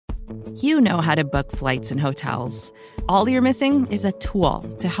You know how to book flights and hotels. All you're missing is a tool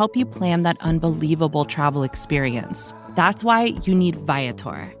to help you plan that unbelievable travel experience. That's why you need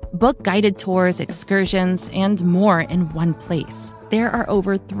Viator. Book guided tours, excursions, and more in one place. There are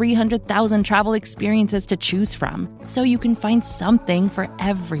over 300,000 travel experiences to choose from, so you can find something for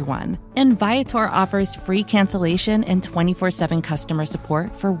everyone. And Viator offers free cancellation and 24/7 customer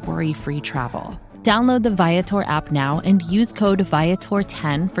support for worry-free travel. Download the Viator app now and use code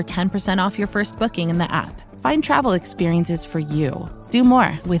Viator10 for 10% off your first booking in the app. Find travel experiences for you. Do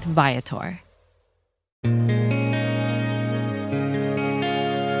more with Viator.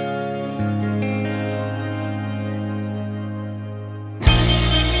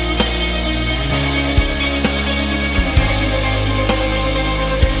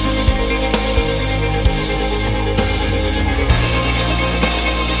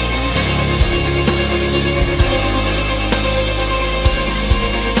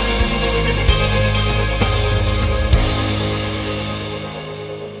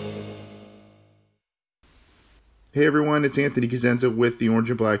 Hey everyone, it's Anthony Cosenza with the Orange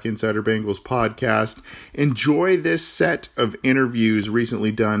and Black Insider Bengals podcast. Enjoy this set of interviews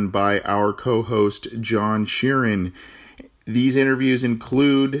recently done by our co-host John Sheeran. These interviews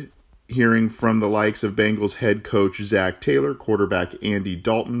include hearing from the likes of Bengals head coach Zach Taylor, quarterback Andy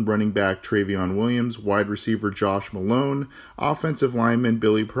Dalton, running back Travion Williams, wide receiver Josh Malone, offensive lineman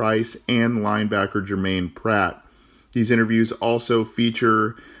Billy Price, and linebacker Germaine Pratt. These interviews also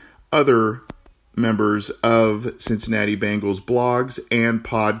feature other members of Cincinnati Bengals blogs and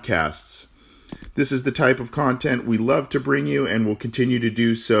podcasts. This is the type of content we love to bring you and will continue to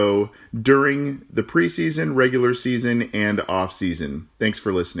do so during the preseason, regular season, and off-season. Thanks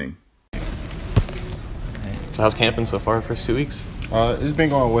for listening. So how's camping so far, first 2 weeks? It's been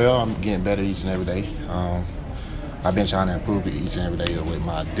going well. I'm getting better each and every day. I've been trying to improve it each and every day with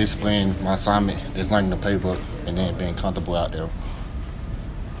my discipline, my assignment, is learning the playbook, and then being comfortable out there.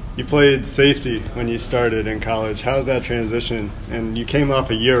 You played safety when you started in college. How's that transition? And you came off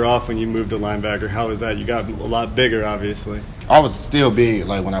a year off when you moved to linebacker. How was that? You got a lot bigger, obviously. I was still big,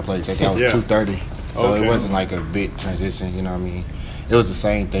 like, when I played safety. I was 230, so okay. It wasn't like a big transition, you know what I mean? It was the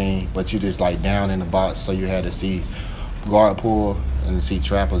same thing, but you just, like, down in the box, so you had to see guard pull and see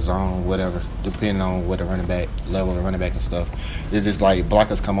trap or zone, whatever, depending on what the running back, level of the running back and stuff. It's just like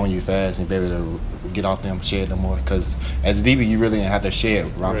blockers come on you fast and be able to get off them, shed them more. Because as a DB, you really didn't have to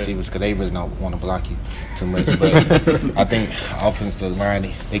shed wide receivers because they really don't want to block you too much. But I think offensive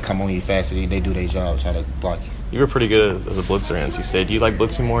line, they come on you fast and they do their job, try to block you. You were pretty good as a blitzer at NC State. Do you like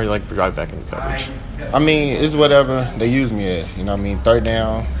blitzing more or you like drive back into coverage? I mean, it's whatever they use me at. You know what I mean? Third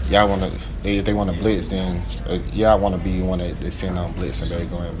down, yeah, if they want to blitz, then I want to be one that send on blitz and they're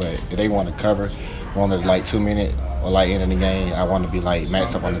going. But if they want to cover, want to like 2 minute or like end of the game, I want to be like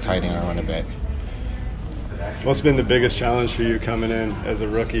matched up on the tight end and running back. What's been the biggest challenge for you coming in as a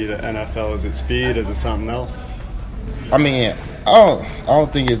rookie to NFL? Is it speed? Is it something else? I mean, I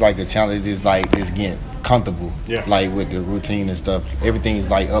don't think it's like a challenge. It's just like just getting comfortable, like with the routine and stuff. Everything is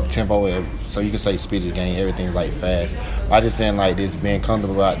like up tempo, so you can say speed of the game. Everything's like fast. I just saying like this, being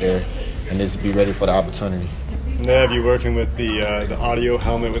comfortable out there, and just be ready for the opportunity. And they have you working with the audio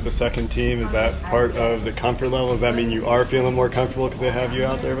helmet with the second team. Is that part of the comfort level? Does that mean you are feeling more comfortable because they have you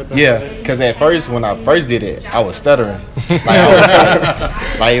out there with them? Yeah, because at first when I first did it, I was stuttering.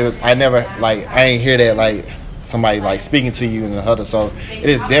 I ain't hear that like somebody like speaking to you in the huddle. So it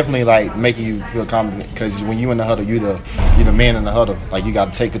is definitely like making you feel confident because when you in the huddle, you the man in the huddle. Like you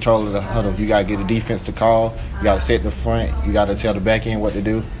got to take control of the huddle. You got to get the defense to call. You got to set the front. You got to tell the back end what to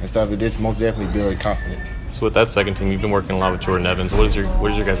do and stuff. This most definitely building confidence. So with that second team, you've been working a lot with Jordan Evans. What is your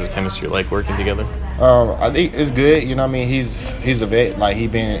guys' chemistry like working together? I think it's good. You know what I mean? He's a vet. Like he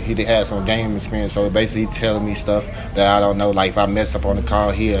had some game experience. So basically he telling me stuff that I don't know. Like if I mess up on the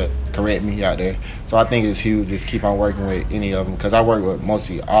call, he'll correct me out there. So I think it's huge. Just keep on working with any of them because I work with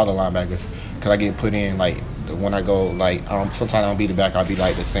mostly all the linebackers because I get put in like when I go like sometimes I don't be the back. I'll be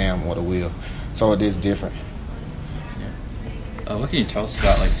like the Sam or the Will. So it is different. What can you tell us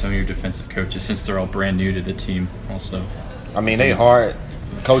about like some of your defensive coaches since they're all brand new to the team also? I mean, they hard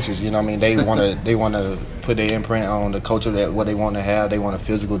coaches, you know what I mean? They want to put their imprint on the culture that what they want to have. They want a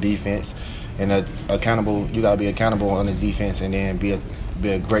physical defense and accountable. You got to be accountable on the defense and then be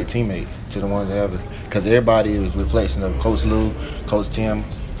a great teammate to the ones that have it. Because everybody is a reflection of Coach Lou, Coach Tim,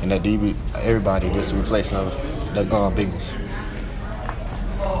 and the DB. Everybody is a reflection of the Bengals.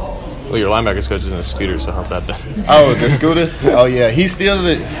 Well, your linebackers coach is in a scooter, so how's that been? Oh, the scooter? Oh, yeah. He's still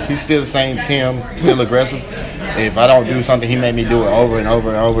the same Tim, still aggressive. If I don't do something, he made me do it over and over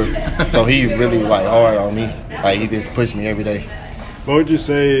and over. So he really, like, hard on me. Like, he just pushed me every day. What would you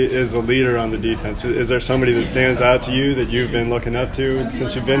say is a leader on the defense? Is there somebody that stands out to you that you've been looking up to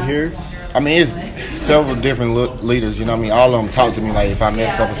since you've been here? I mean, it's several different leaders. You know what I mean? All of them talk to me. Like if I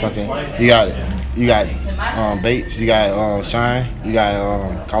mess up or something, you got Bates, you got Shine, you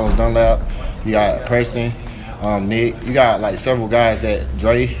got Carlos Dunlap, you got Preston, Nick. You got like several guys that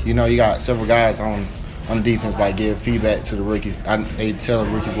Dre. You know, you got several guys on the defense, like give feedback to the rookies. They tell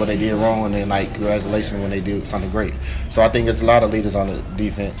the rookies what they did wrong, and then like congratulations when they do something great. So I think it's a lot of leaders on the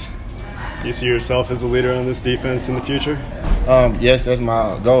defense. You see yourself as a leader on this defense in the future? Yes, that's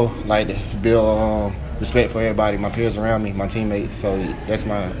my goal. Like to build respect for everybody, my peers around me, my teammates. So that's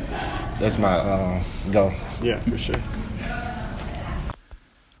my goal. Yeah, for sure.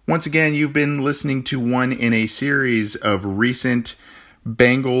 Once again, you've been listening to one in a series of recent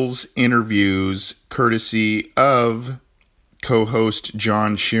Bengals interviews courtesy of co-host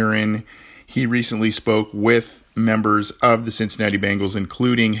John Sheeran. He recently spoke with members of the Cincinnati Bengals,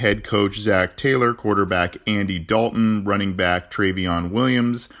 including head coach Zach Taylor, quarterback Andy Dalton, running back Travion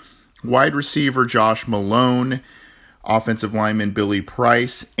Williams, wide receiver Josh Malone, offensive lineman Billy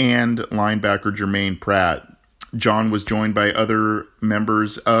Price, and linebacker Germaine Pratt. John was joined by other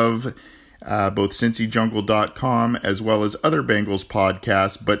members of both CincyJungle.com as well as other Bengals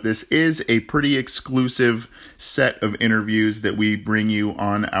podcasts, but this is a pretty exclusive set of interviews that we bring you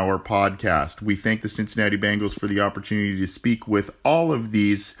on our podcast. We thank the Cincinnati Bengals for the opportunity to speak with all of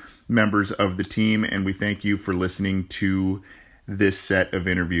these members of the team, and we thank you for listening to this set of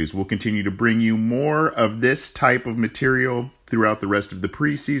interviews. We'll continue to bring you more of this type of material throughout the rest of the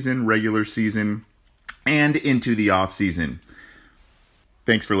preseason, regular season, and into the off season.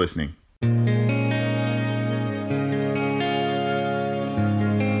 Thanks for listening.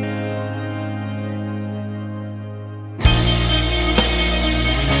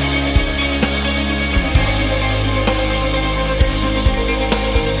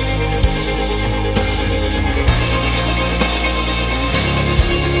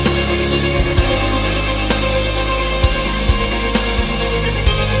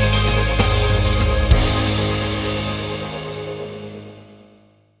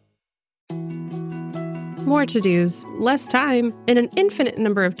 More to-dos, less time, and an infinite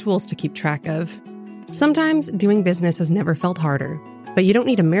number of tools to keep track of. Sometimes doing business has never felt harder, but you don't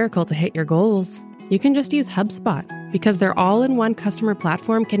need a miracle to hit your goals. You can just use HubSpot, because their all-in-one customer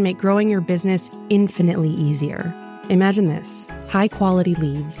platform can make growing your business infinitely easier. Imagine this: high-quality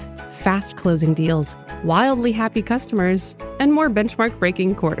leads, fast closing deals, wildly happy customers, and more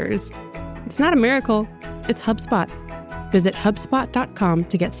benchmark-breaking quarters. It's not a miracle, it's HubSpot. Visit HubSpot.com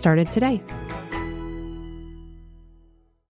to get started today.